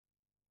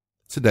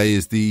Today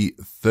is the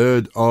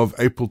 3rd of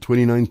April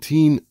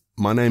 2019.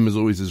 My name as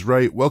always is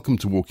Ray. Welcome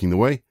to Walking the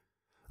Way.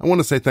 I want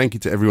to say thank you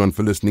to everyone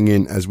for listening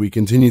in as we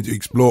continue to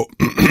explore,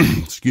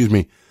 as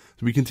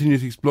we continue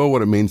to explore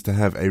what it means to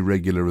have a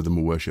regular rhythm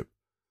of worship.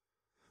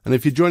 And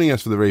if you're joining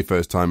us for the very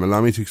first time,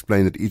 allow me to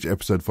explain that each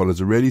episode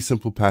follows a really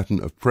simple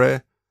pattern of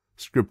prayer,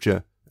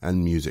 scripture,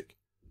 and music.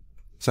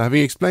 So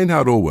having explained how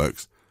it all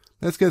works,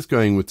 let's get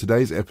going with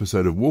today's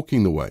episode of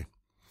Walking the Way.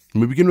 And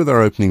we begin with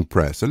our opening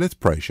prayer. So let's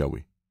pray, shall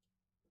we?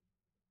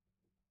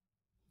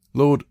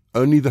 Lord,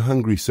 only the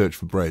hungry search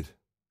for bread.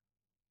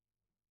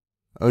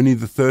 Only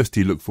the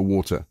thirsty look for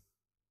water.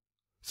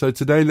 So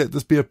today let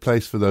this be a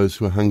place for those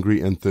who are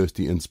hungry and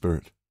thirsty in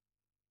spirit.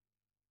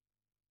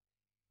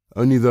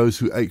 Only those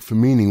who ache for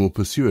meaning will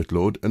pursue it,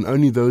 Lord, and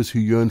only those who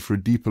yearn for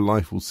a deeper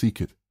life will seek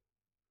it.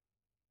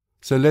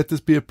 So let this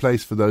be a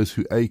place for those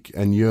who ache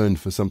and yearn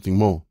for something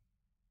more.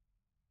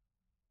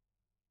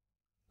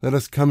 Let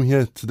us come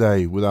here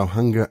today with our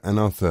hunger and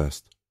our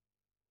thirst,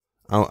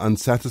 our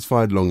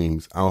unsatisfied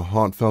longings, our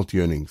heartfelt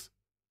yearnings,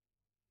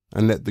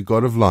 and let the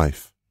God of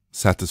life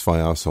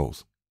satisfy our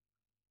souls.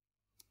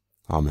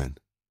 Amen.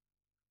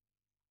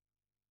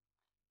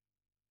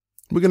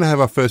 We're going to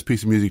have our first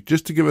piece of music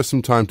just to give us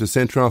some time to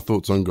center our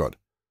thoughts on God.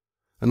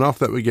 And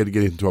after that, we're going to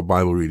get into our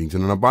Bible readings.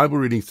 And in our Bible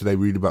readings today,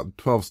 we read about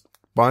the 12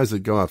 spies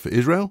that go out for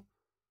Israel.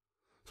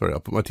 Sorry,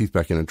 I'll put my teeth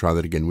back in and try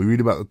that again. We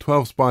read about the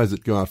 12 spies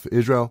that go out for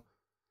Israel.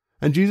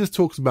 And Jesus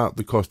talks about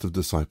the cost of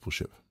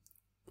discipleship.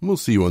 And we'll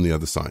see you on the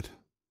other side.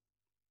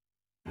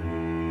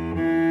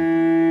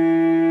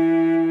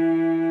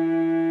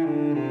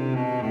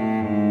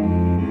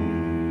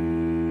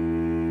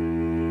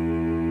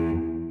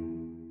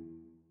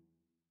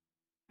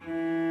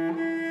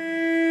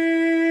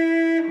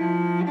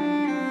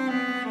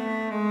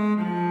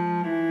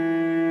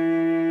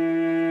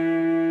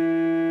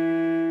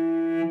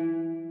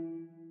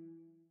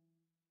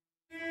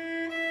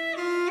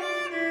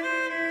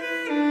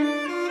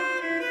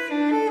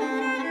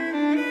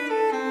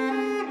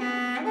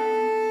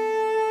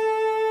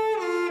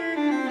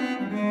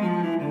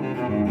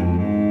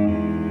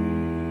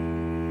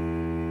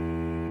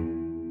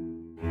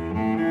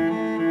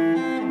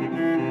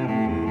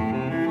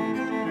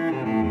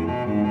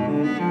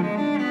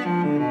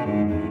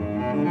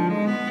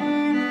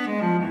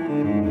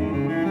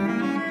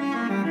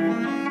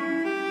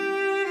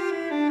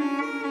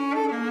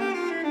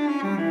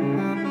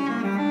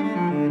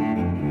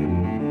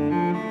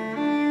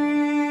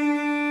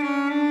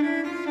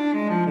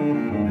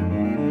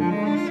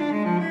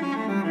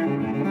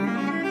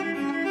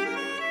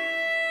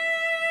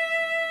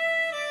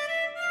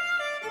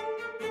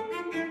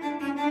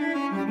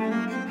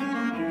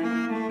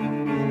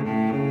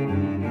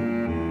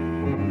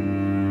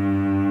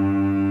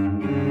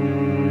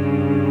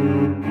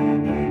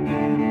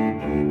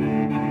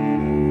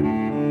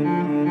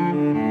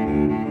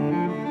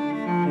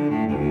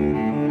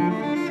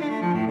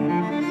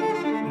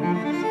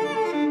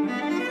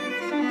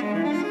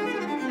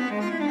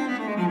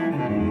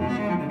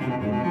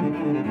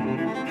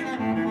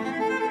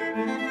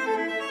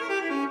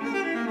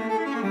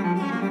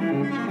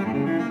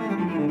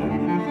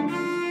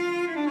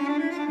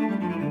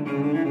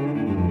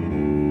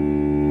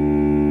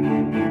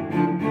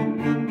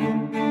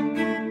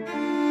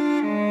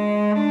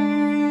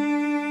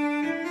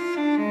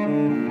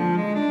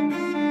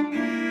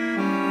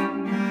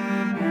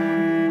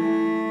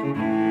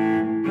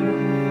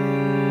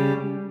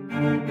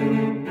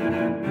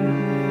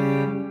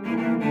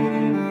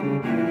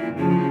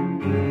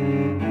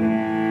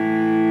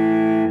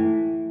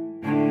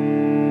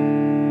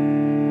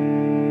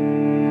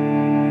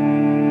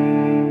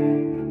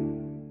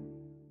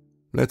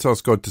 Let's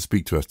ask God to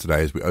speak to us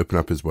today as we open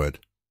up His Word.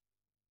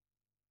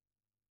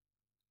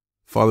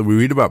 Father, we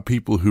read about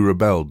people who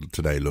rebelled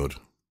today, Lord.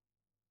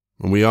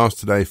 And we ask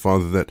today,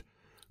 Father, that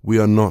we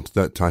are not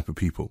that type of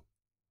people.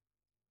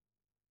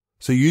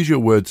 So use your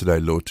Word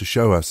today, Lord, to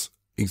show us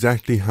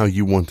exactly how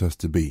you want us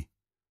to be,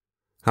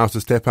 how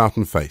to step out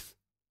in faith,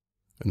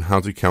 and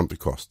how to count the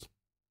cost.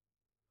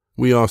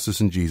 We ask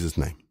this in Jesus'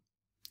 name.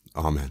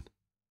 Amen.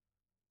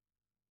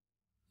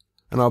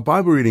 And our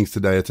Bible readings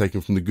today are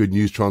taken from the Good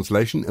News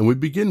Translation, and we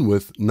begin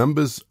with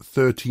Numbers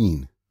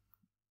 13.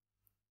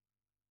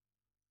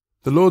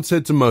 The Lord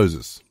said to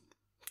Moses,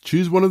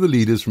 "Choose one of the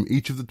leaders from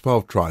each of the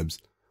 12 tribes,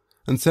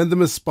 and send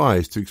them as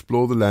spies to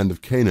explore the land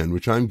of Canaan,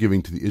 which I am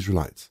giving to the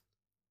Israelites."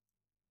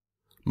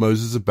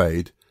 Moses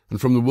obeyed,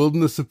 and from the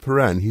wilderness of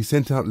Paran he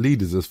sent out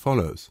leaders as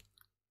follows.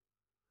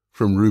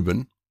 From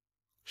Reuben,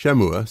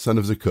 Shammua, son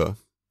of Zakur.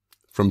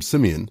 From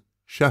Simeon,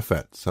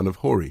 Shaphat, son of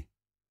Hori.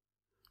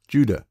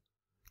 Judah,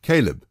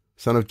 Caleb,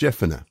 son of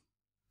Jephunneh.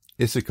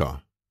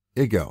 Issachar,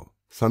 Igal,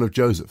 son of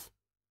Joseph.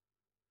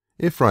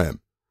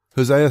 Ephraim,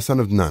 Hosea, son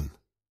of Nun.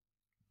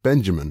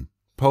 Benjamin,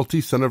 Palti,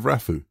 son of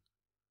Raphu.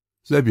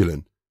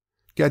 Zebulun,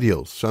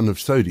 Gadiel, son of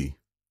Sodi.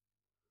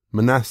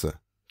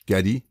 Manasseh,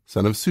 Gadi,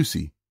 son of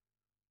Susi.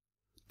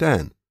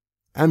 Dan,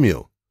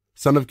 Amiel,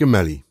 son of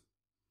Gemali.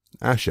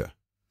 Asher,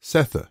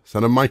 Sether,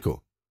 son of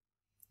Michael.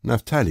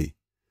 Naphtali,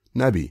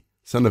 Nabi,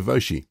 son of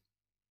Voshi.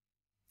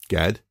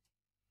 Gad,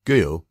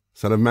 Geuel,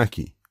 son of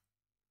Maki.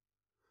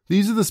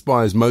 These are the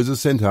spies Moses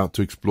sent out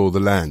to explore the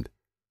land.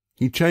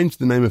 He changed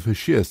the name of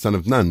Hoshea, son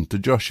of Nun, to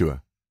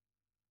Joshua.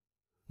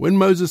 When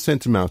Moses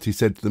sent him out, he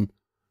said to them,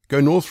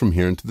 "Go north from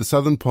here into the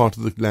southern part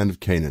of the land of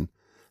Canaan,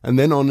 and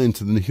then on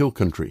into the hill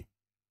country.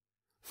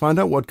 Find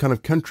out what kind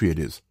of country it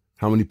is,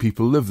 how many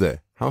people live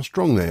there, how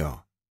strong they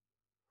are.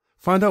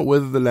 Find out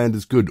whether the land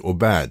is good or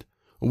bad,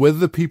 or whether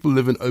the people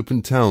live in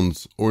open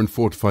towns or in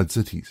fortified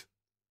cities.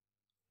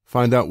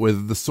 Find out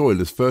whether the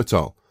soil is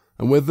fertile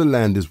and whether the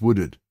land is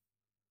wooded.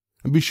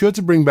 And be sure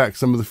to bring back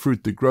some of the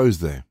fruit that grows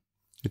there."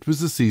 It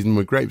was the season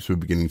where grapes were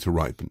beginning to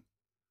ripen.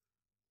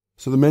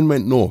 So the men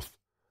went north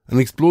and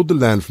explored the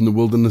land from the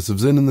wilderness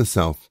of Zin in the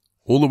south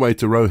all the way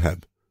to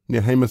Rohab,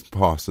 near Hamath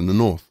Pass in the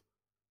north.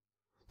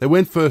 They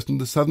went first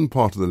into the southern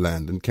part of the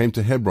land and came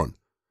to Hebron,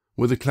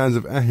 where the clans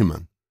of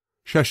Ahiman,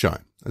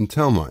 Sheshai, and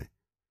Talmai,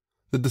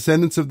 the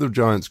descendants of the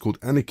giants called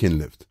Anakim,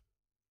 lived.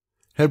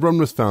 Hebron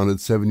was founded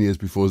 7 years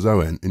before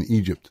Zoan in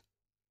Egypt.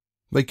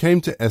 They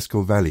came to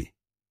Eshcol Valley,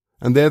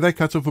 and there they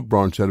cut off a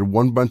branch that had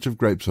one bunch of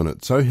grapes on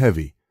it so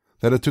heavy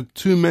that it took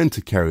 2 men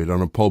to carry it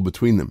on a pole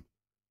between them.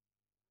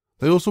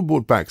 They also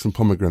brought back some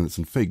pomegranates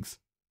and figs.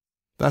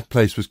 That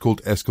place was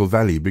called Eshcol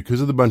Valley because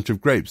of the bunch of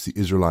grapes the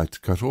Israelites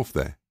cut off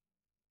there.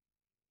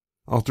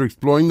 After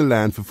exploring the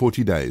land for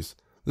 40 days,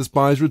 the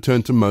spies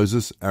returned to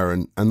Moses,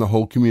 Aaron, and the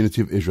whole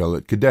community of Israel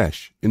at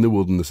Kadesh in the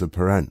wilderness of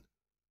Paran.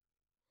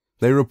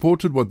 They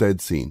reported what they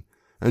had seen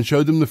and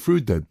showed them the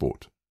fruit they had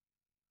brought.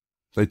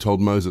 They told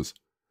Moses,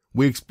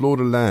 "We explored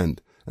a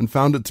land and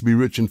found it to be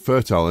rich and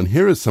fertile, and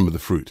here is some of the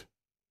fruit.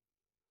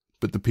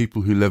 But the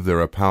people who live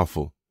there are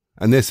powerful,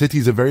 and their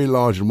cities are very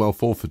large and well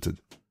fortified.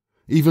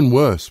 Even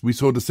worse, we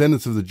saw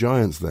descendants of the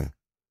giants there.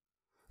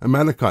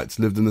 Amalekites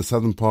lived in the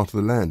southern part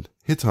of the land,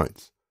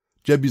 Hittites,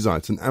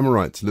 Jebusites and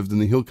Amorites lived in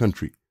the hill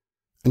country,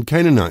 and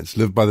Canaanites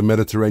lived by the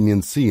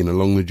Mediterranean Sea and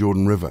along the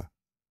Jordan River."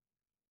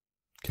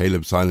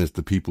 Caleb silenced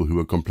the people who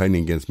were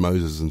complaining against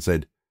Moses and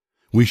said,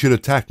 "We should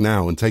attack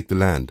now and take the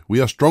land. We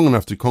are strong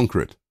enough to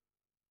conquer it."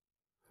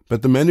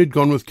 But the men who had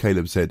gone with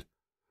Caleb said,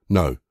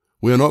 "No,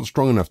 we are not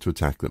strong enough to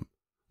attack them.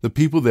 The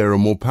people there are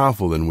more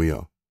powerful than we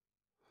are."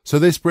 So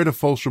they spread a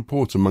false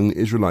report among the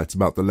Israelites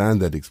about the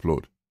land they'd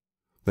explored.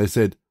 They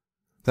said,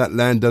 "That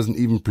land doesn't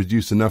even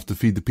produce enough to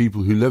feed the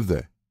people who live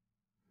there.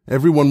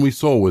 Everyone we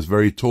saw was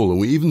very tall, and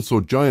we even saw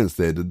giants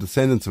there, the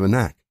descendants of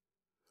Anak.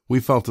 We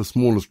felt as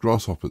small as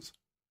grasshoppers,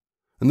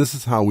 and this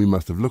is how we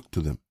must have looked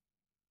to them."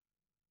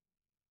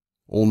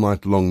 All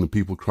night long the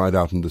people cried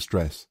out in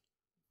distress.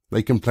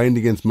 They complained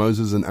against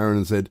Moses and Aaron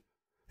and said,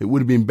 "It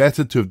would have been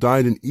better to have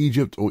died in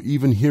Egypt or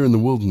even here in the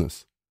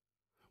wilderness.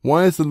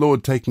 Why is the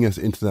Lord taking us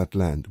into that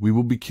land? We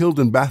will be killed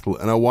in battle,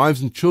 and our wives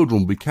and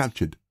children will be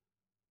captured.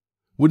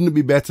 Wouldn't it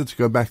be better to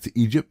go back to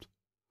Egypt?"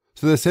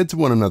 So they said to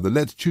one another,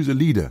 "Let's choose a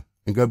leader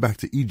and go back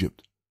to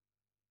Egypt."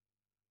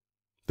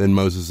 Then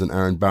Moses and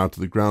Aaron bowed to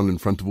the ground in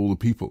front of all the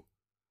people.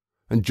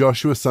 And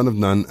Joshua son of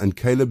Nun and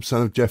Caleb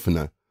son of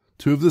Jephunneh,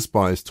 2 of the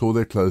spies, tore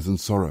their clothes in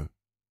sorrow,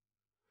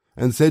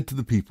 and said to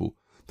the people,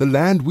 "The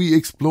land we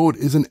explored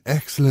is an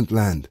excellent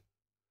land.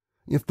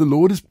 If the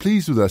Lord is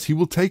pleased with us, he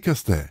will take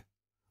us there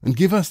and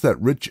give us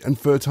that rich and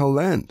fertile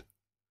land.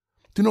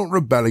 Do not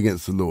rebel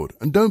against the Lord,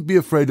 and don't be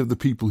afraid of the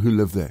people who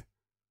live there.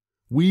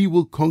 We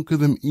will conquer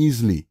them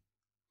easily.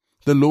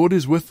 The Lord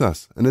is with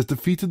us and has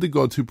defeated the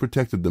gods who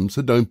protected them,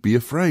 so don't be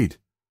afraid."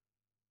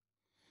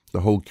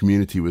 The whole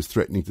community was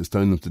threatening to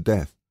stone them to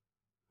death.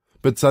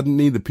 But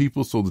suddenly the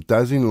people saw the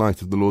dazzling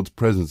light of the Lord's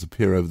presence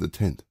appear over the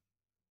tent.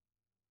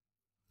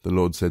 The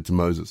Lord said to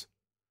Moses,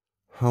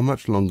 "How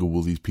much longer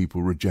will these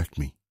people reject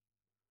me?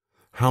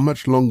 How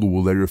much longer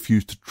will they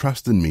refuse to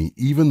trust in me,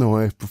 even though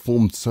I have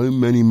performed so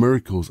many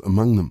miracles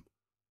among them?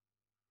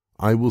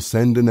 I will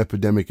send an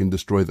epidemic and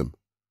destroy them,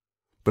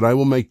 but I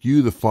will make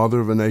you the father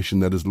of a nation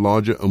that is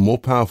larger and more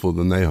powerful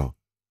than they are."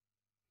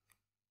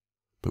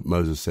 But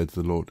Moses said to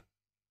the Lord,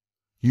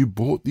 "You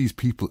brought these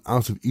people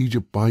out of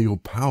Egypt by your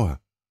power.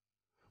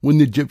 When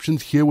the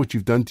Egyptians hear what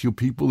you've done to your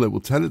people, they will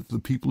tell it to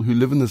the people who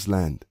live in this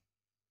land.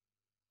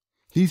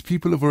 These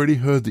people have already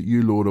heard that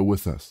you, Lord, are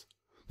with us,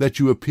 that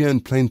you appear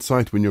in plain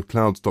sight when your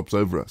cloud stops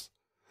over us,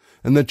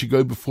 and that you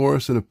go before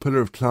us in a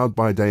pillar of cloud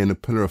by day and a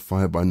pillar of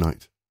fire by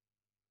night.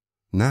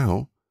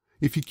 Now,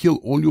 if you kill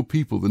all your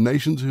people, the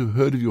nations who have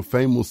heard of your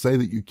fame will say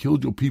that you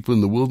killed your people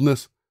in the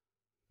wilderness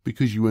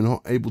because you were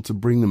not able to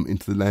bring them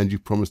into the land you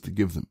promised to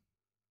give them.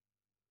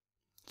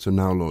 So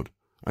now, Lord,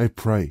 I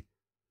pray,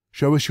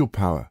 show us your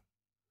power,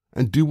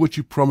 and do what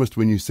you promised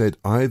when you said,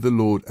 'I, the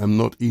Lord, am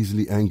not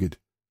easily angered,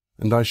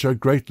 and I show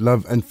great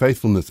love and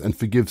faithfulness and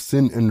forgive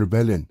sin and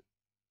rebellion.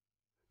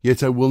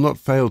 Yet I will not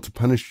fail to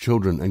punish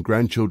children and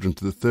grandchildren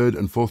to the 3rd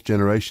and 4th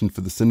generation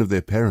for the sin of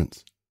their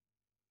parents.'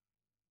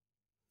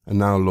 And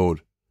now,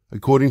 Lord,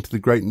 according to the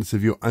greatness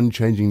of your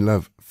unchanging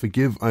love,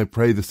 forgive, I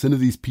pray, the sin of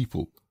these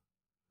people,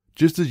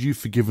 just as you've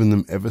forgiven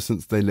them ever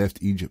since they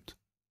left Egypt."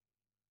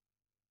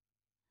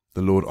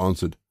 The Lord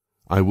answered,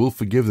 "I will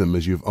forgive them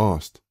as you have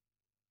asked.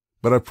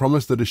 But I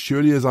promise that as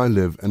surely as I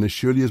live and as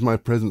surely as my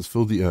presence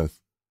fill the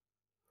earth,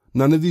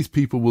 None of these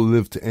people will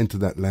live to enter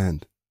that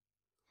land.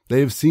 They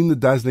have seen the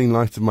dazzling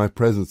light of my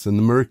presence and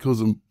the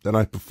miracles that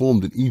I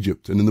performed in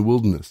Egypt and in the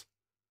wilderness.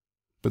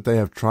 But they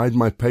have tried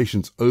my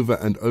patience over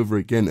and over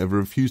again and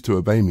refused to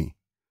obey me.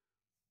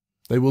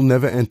 They will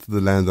never enter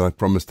the land that I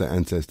promised their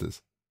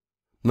ancestors.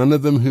 None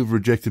of them who have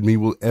rejected me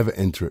will ever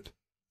enter it.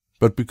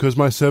 But because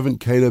my servant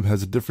Caleb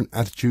has a different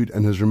attitude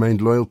and has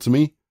remained loyal to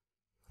me,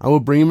 I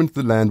will bring him into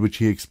the land which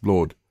he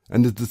explored,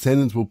 and his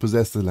descendants will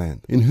possess the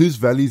land, in whose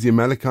valleys the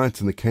Amalekites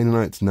and the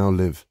Canaanites now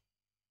live.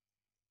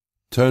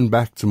 Turn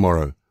back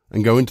tomorrow,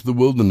 and go into the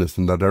wilderness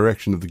in the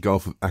direction of the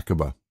Gulf of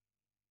Aqaba.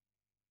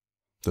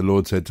 The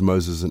Lord said to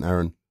Moses and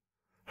Aaron,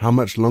 How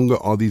much longer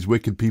are these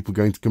wicked people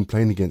going to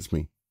complain against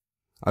me?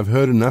 I've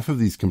heard enough of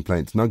these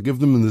complaints. Now give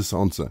them this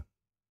answer.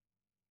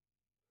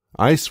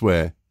 I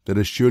swear that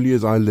as surely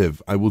as I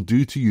live, I will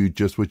do to you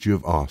just what you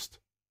have asked.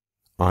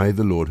 I,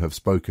 the Lord, have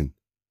spoken.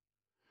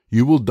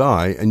 You will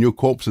die, and your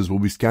corpses will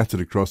be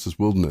scattered across this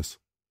wilderness.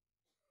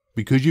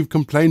 Because you've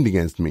complained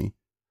against me,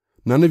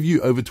 none of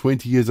you over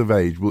 20 years of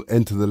age will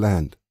enter the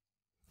land.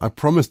 I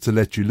promised to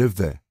let you live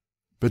there,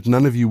 but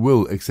none of you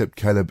will except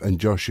Caleb and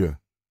Joshua.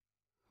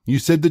 You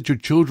said that your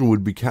children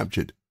would be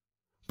captured,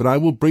 but I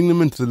will bring them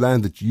into the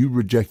land that you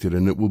rejected,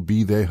 and it will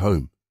be their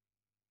home.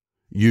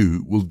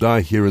 You will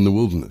die here in the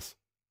wilderness.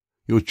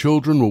 Your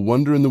children will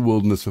wander in the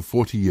wilderness for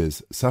 40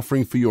 years,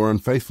 suffering for your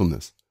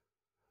unfaithfulness,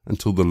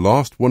 until the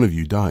last one of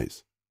you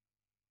dies.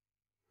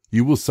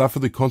 You will suffer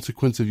the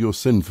consequence of your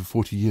sin for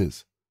 40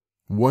 years,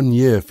 1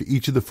 year for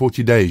each of the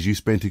 40 days you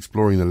spent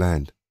exploring the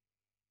land.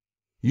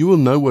 You will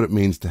know what it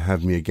means to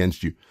have me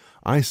against you.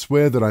 I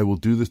swear that I will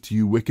do this to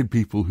you wicked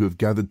people who have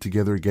gathered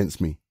together against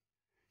me.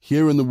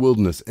 Here in the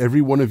wilderness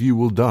every one of you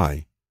will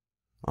die.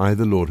 I,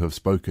 the Lord, have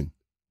spoken.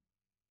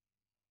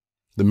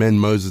 The men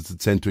Moses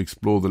had sent to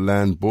explore the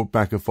land brought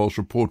back a false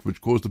report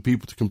which caused the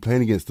people to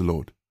complain against the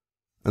Lord.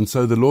 And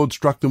so the Lord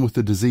struck them with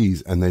a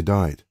disease, and they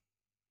died.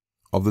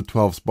 Of the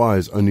 12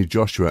 spies, only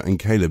Joshua and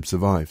Caleb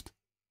survived.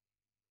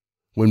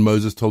 When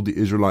Moses told the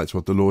Israelites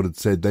what the Lord had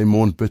said, they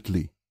mourned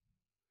bitterly.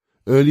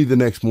 Early the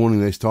next morning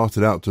they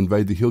started out to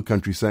invade the hill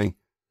country, saying,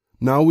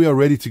 Now we are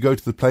ready to go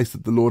to the place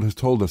that the Lord has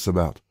told us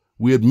about.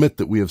 We admit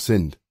that we have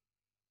sinned.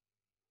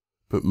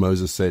 But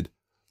Moses said,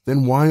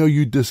 Then why are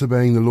you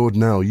disobeying the Lord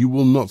now? You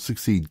will not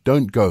succeed.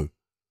 Don't go.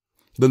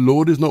 The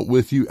Lord is not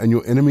with you, and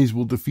your enemies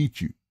will defeat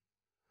you.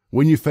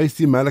 When you face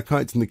the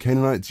Amalekites and the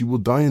Canaanites, you will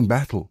die in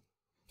battle.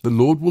 The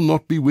Lord will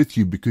not be with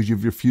you because you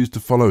have refused to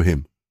follow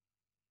him.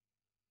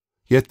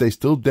 Yet they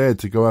still dared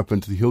to go up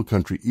into the hill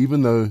country,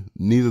 even though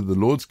neither the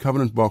Lord's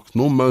covenant box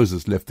nor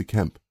Moses left the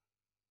camp.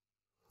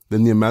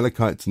 Then the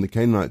Amalekites and the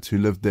Canaanites who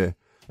lived there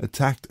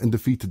attacked and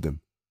defeated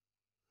them,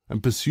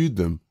 and pursued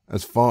them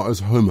as far as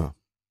Homer.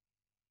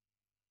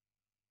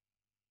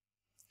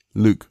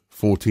 Luke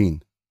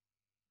 14.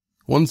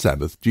 One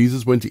Sabbath,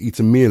 Jesus went to eat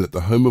a meal at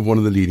the home of one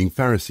of the leading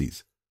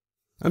Pharisees,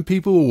 and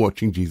people were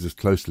watching Jesus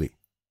closely.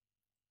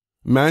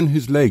 A man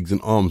whose legs and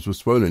arms were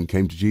swollen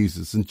came to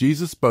Jesus, and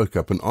Jesus spoke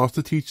up and asked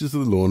the teachers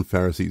of the law and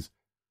Pharisees,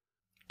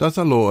 Does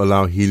our law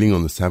allow healing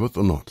on the Sabbath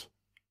or not?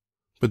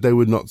 But they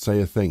would not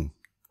say a thing.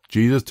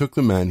 Jesus took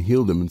the man,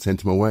 healed him, and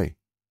sent him away.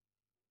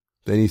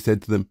 Then he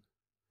said to them,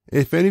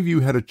 If any of you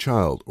had a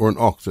child or an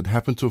ox that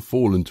happened to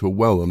fall into a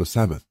well on a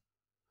Sabbath,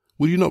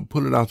 would you not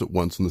pull it out at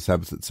once on the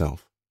Sabbath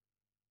itself?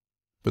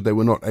 But they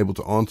were not able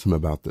to answer him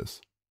about this.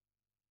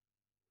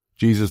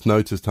 Jesus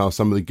noticed how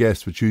some of the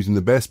guests were choosing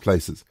the best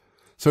places,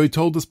 so he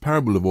told this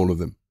parable of all of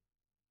them.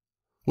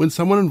 When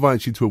someone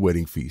invites you to a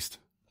wedding feast,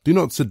 do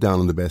not sit down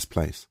in the best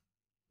place.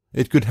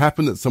 It could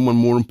happen that someone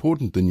more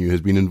important than you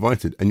has been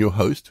invited, and your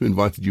host, who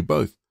invited you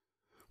both,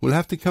 will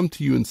have to come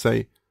to you and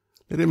say,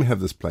 Let him have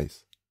this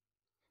place.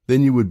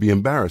 Then you would be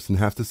embarrassed and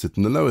have to sit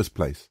in the lowest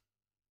place.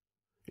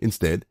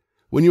 Instead,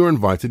 when you are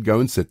invited,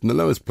 go and sit in the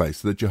lowest place,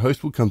 so that your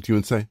host will come to you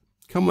and say,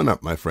 Come on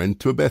up, my friend,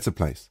 to a better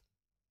place.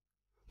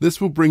 This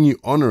will bring you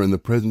honor in the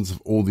presence of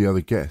all the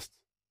other guests.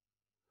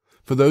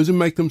 For those who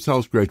make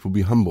themselves great will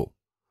be humble,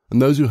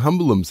 and those who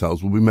humble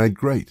themselves will be made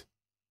great.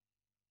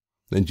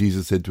 Then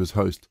Jesus said to his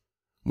host,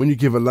 When you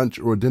give a lunch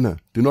or a dinner,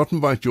 do not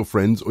invite your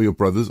friends or your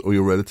brothers or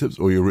your relatives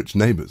or your rich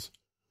neighbors,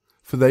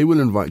 for they will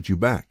invite you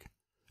back,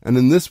 and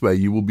in this way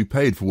you will be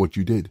paid for what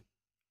you did.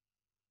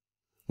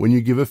 When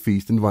you give a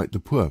feast, invite the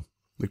poor,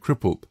 the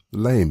crippled, the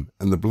lame,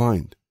 and the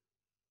blind,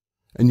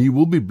 and you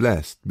will be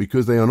blessed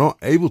because they are not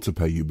able to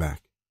pay you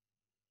back.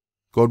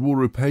 God will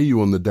repay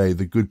you on the day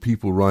the good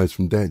people rise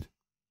from dead.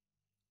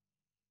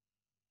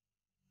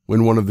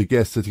 When one of the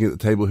guests sitting at the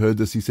table heard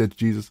this, he said to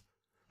Jesus,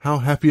 How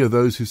happy are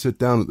those who sit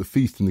down at the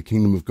feast in the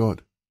kingdom of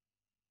God.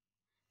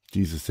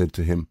 Jesus said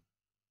to him,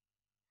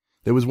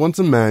 There was once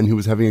a man who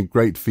was having a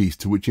great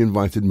feast to which he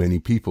invited many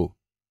people.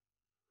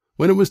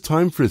 When it was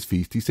time for his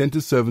feast, he sent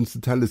his servants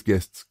to tell his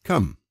guests,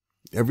 Come,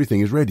 everything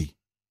is ready.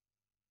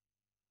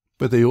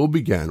 But they all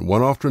began,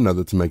 one after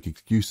another, to make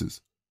excuses.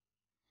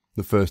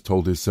 The first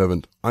told his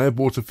servant, I have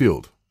bought a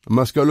field. I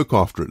must go look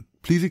after it.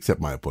 Please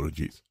accept my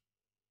apologies.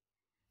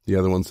 The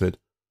other one said,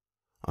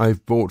 I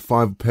have bought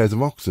 5 pairs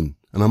of oxen,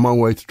 and I'm on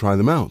my way to try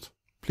them out.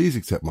 Please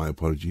accept my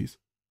apologies.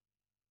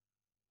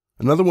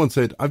 Another one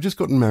said, I've just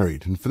gotten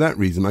married, and for that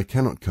reason I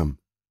cannot come.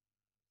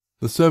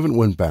 The servant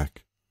went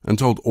back and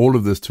told all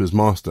of this to his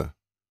master.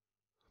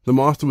 The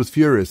master was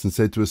furious and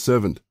said to his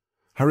servant,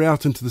 Hurry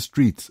out into the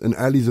streets and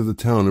alleys of the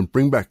town and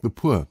bring back the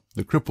poor,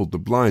 the crippled, the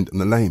blind, and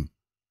the lame.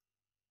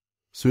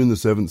 Soon the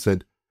servant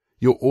said,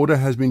 Your order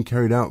has been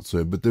carried out,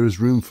 sir, but there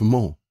is room for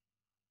more.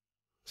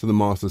 So the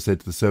master said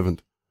to the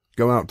servant,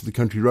 Go out to the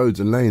country roads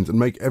and lanes and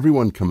make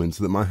everyone come in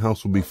so that my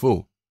house will be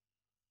full.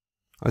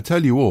 I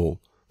tell you all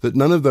that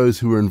none of those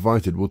who were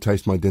invited will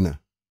taste my dinner.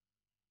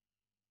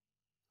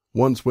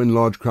 Once when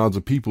large crowds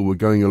of people were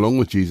going along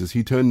with Jesus,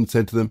 he turned and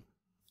said to them,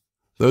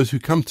 Those who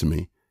come to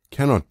me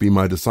cannot be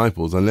my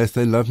disciples unless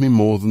they love me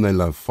more than they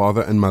love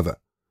father and mother,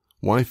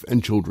 wife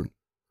and children,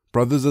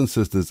 brothers and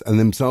sisters, and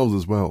themselves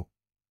as well.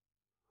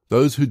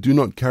 Those who do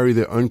not carry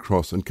their own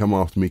cross and come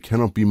after me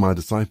cannot be my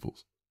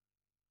disciples.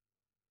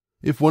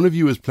 If one of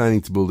you is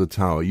planning to build a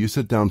tower, you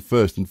sit down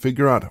first and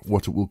figure out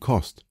what it will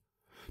cost,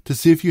 to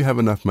see if you have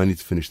enough money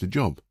to finish the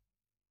job.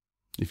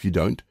 If you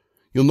don't,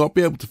 you'll not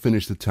be able to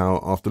finish the tower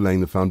after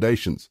laying the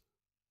foundations,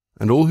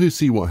 and all who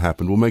see what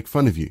happened will make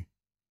fun of you.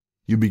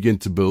 You begin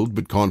to build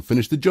but can't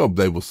finish the job,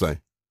 they will say.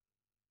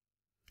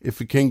 If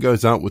a king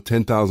goes out with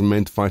 10,000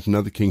 men to fight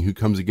another king who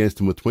comes against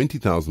him with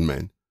 20,000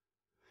 men,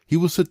 he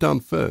will sit down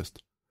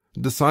first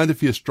and decide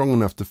if he is strong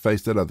enough to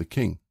face that other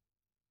king.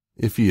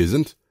 If he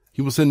isn't,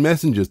 he will send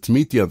messengers to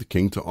meet the other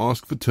king to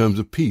ask for terms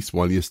of peace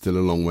while he is still a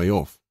long way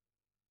off.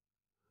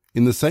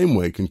 In the same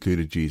way,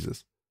 concluded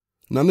Jesus,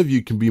 none of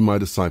you can be my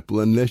disciple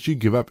unless you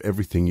give up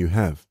everything you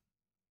have.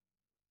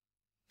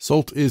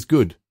 Salt is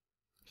good,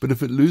 but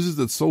if it loses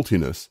its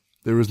saltiness,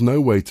 there is no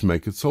way to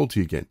make it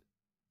salty again.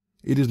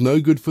 It is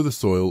no good for the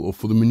soil or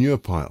for the manure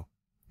pile.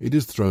 It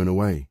is thrown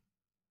away.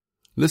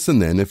 Listen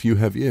then if you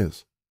have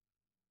ears.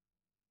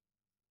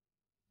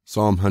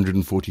 Psalm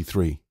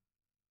 143.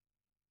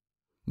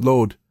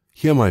 Lord,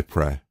 hear my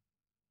prayer.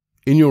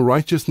 In your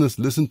righteousness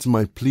listen to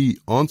my plea,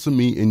 answer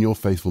me in your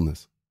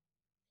faithfulness.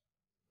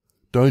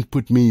 Don't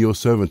put me, your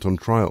servant, on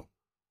trial.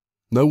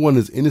 No one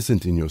is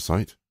innocent in your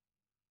sight.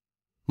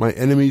 My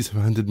enemies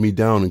have hunted me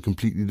down and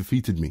completely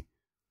defeated me.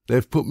 They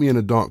have put me in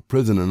a dark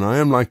prison, and I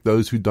am like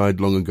those who died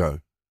long ago.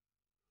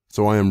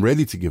 So I am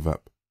ready to give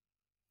up.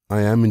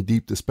 I am in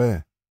deep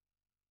despair.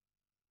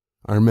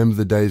 I remember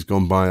the days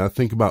gone by. I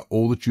think about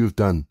all that you have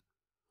done.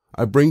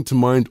 I bring to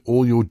mind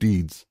all your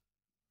deeds.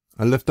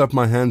 I lift up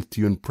my hands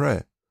to you in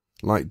prayer.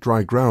 Like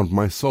dry ground,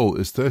 my soul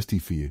is thirsty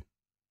for you.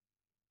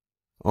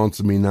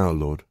 Answer me now,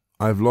 Lord.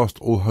 I have lost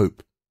all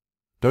hope.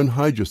 Don't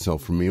hide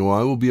yourself from me, or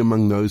I will be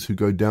among those who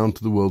go down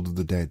to the world of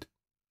the dead.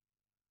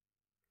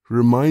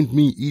 Remind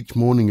me each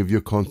morning of your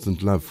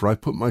constant love, for I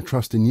put my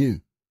trust in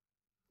you.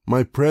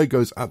 My prayer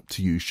goes up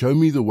to you. Show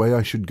me the way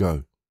I should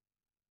go.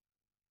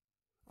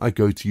 I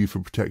go to you for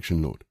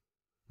protection, Lord.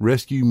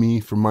 Rescue me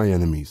from my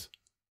enemies.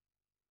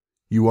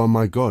 You are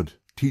my God.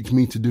 Teach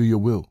me to do your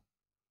will.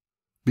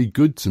 Be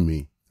good to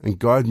me and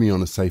guide me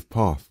on a safe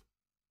path.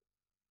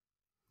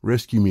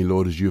 Rescue me,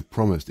 Lord, as you have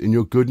promised. In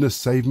your goodness,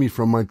 save me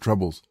from my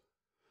troubles.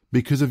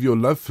 Because of your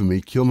love for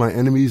me, kill my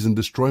enemies and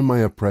destroy my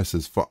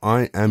oppressors, for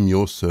I am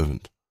your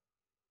servant.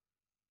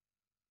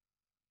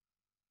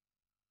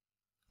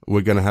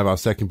 We're going to have our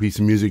second piece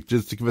of music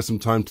just to give us some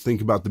time to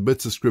think about the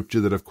bits of scripture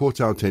that have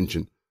caught our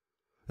attention.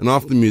 And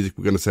after the music,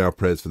 we're going to say our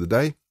prayers for the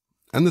day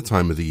and the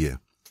time of the year.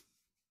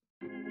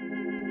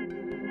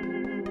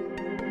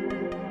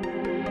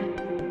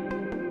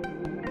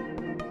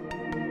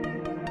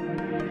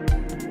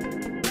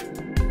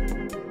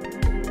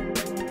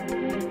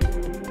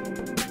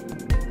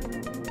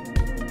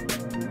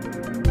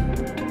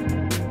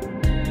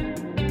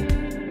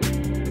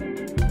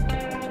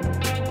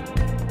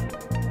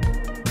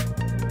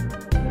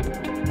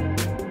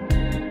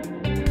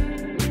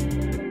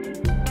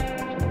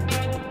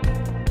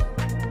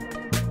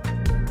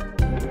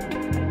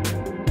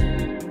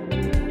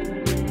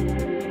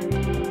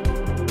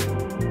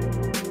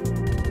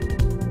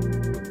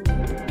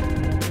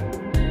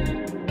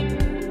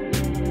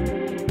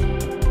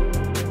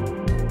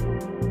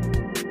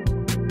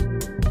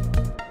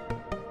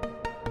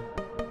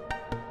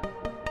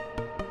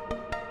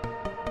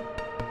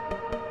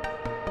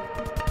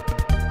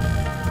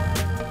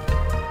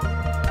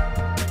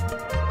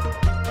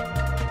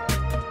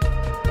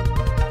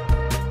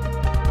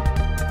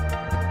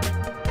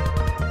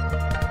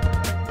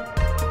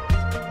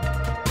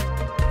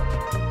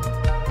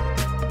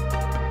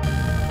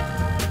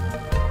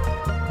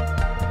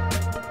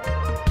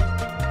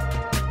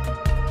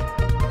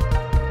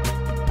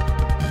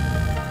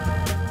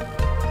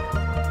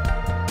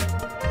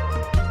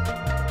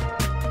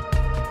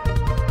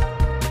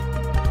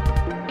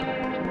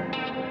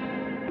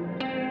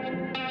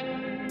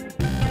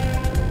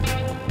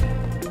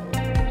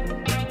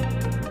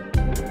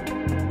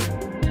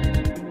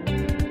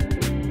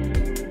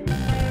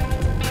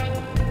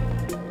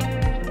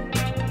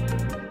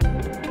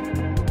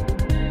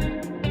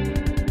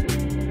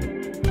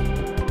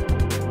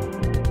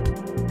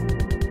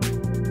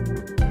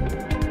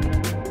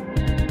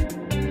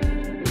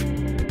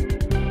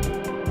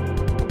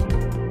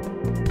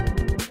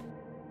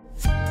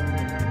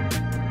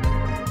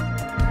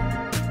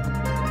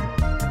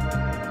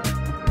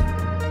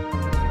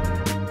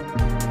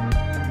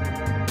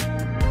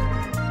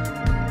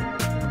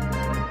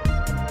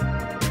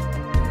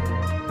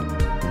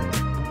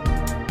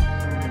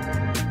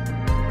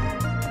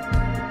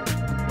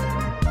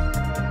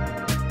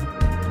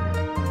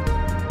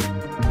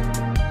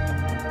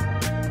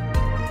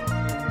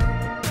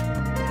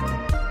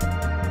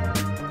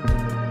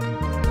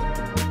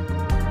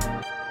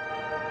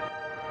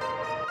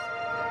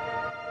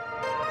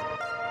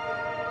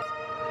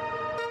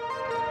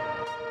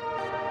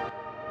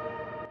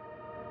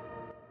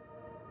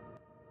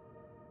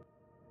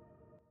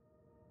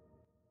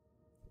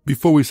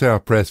 Before we say our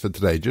prayers for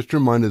today, just a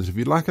reminder that if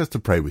you'd like us to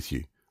pray with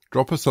you,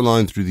 drop us a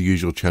line through the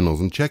usual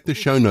channels and check the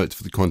show notes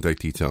for the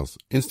contact details: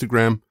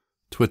 Instagram,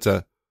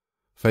 Twitter,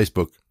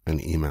 Facebook,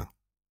 and email.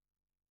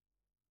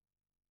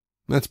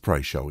 Let's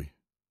pray, shall we?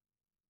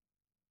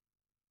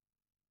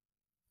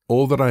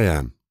 All that I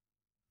am,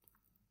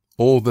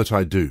 all that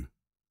I do,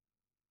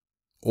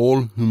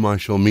 all whom I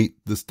shall meet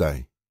this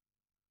day,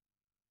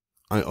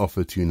 I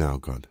offer to you now,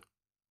 God.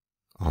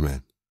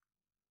 Amen.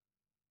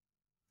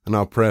 And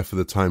our prayer for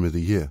the time of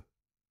the year.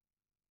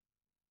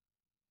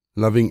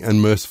 Loving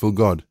and merciful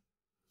God,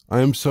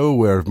 I am so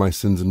aware of my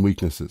sins and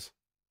weaknesses.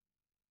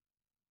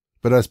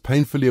 But as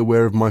painfully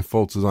aware of my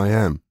faults as I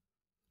am,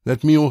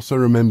 let me also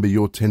remember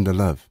your tender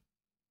love,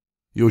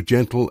 your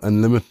gentle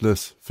and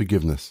limitless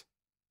forgiveness.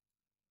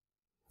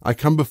 I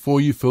come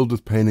before you filled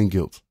with pain and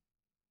guilt,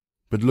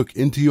 but look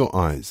into your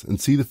eyes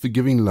and see the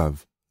forgiving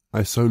love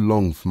I so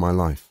long for my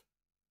life.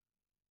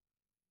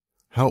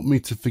 Help me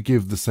to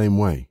forgive the same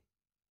way.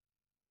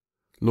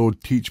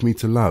 Lord, teach me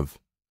to love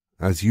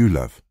as you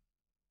love.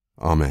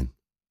 Amen.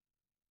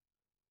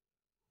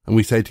 And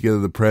we say together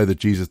the prayer that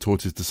Jesus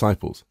taught his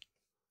disciples.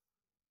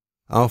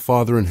 Our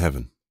Father in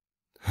heaven,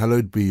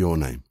 hallowed be your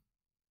name.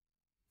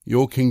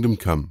 Your kingdom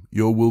come,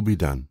 your will be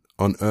done,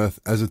 on earth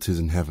as it is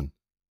in heaven.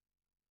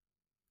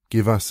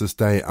 Give us this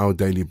day our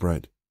daily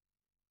bread,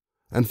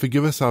 and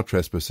forgive us our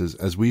trespasses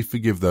as we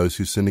forgive those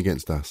who sin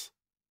against us.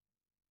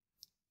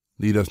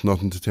 Lead us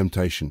not into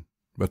temptation,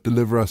 but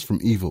deliver us from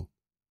evil.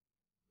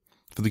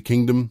 For the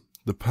kingdom,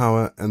 the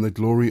power, and the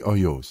glory are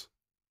yours,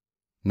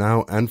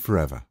 now and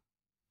forever.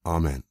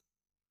 Amen.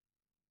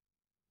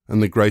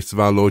 And the grace of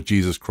our Lord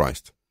Jesus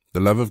Christ,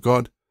 the love of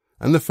God,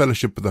 and the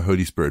fellowship of the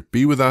Holy Spirit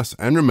be with us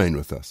and remain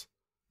with us,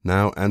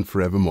 now and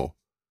forevermore.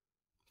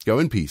 Go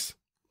in peace,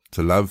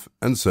 to love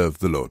and serve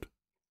the Lord.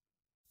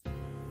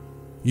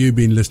 You've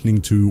been listening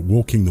to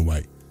Walking the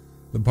Way,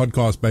 the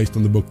podcast based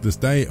on the book This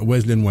Day, A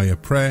Wesleyan Way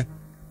of Prayer,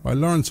 by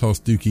Lawrence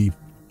Holst-Dookie,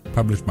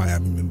 published by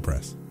Abingdon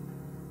Press.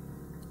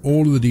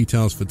 All of the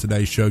details for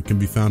today's show can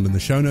be found in the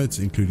show notes,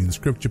 including the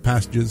scripture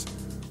passages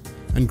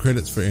and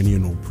credits for any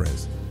and all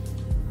prayers.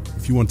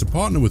 If you want to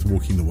partner with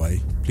Walking the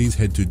Way, please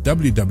head to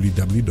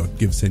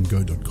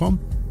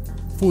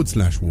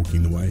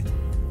www.givesendgo.com/Walking the Way.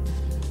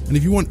 And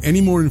if you want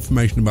any more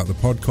information about the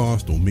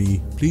podcast or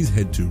me, please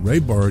head to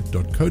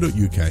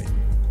ray.borrett.co.uk,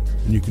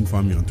 and you can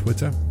find me on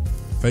Twitter,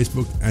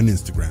 Facebook, and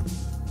Instagram.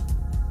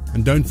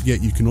 And don't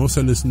forget, you can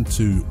also listen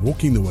to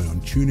Walking the Way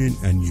on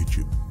TuneIn and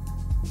YouTube.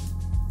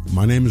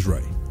 My name is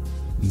Ray,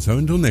 and so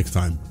until next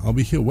time, I'll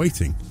be here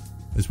waiting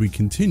as we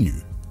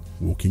continue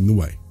walking the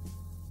way.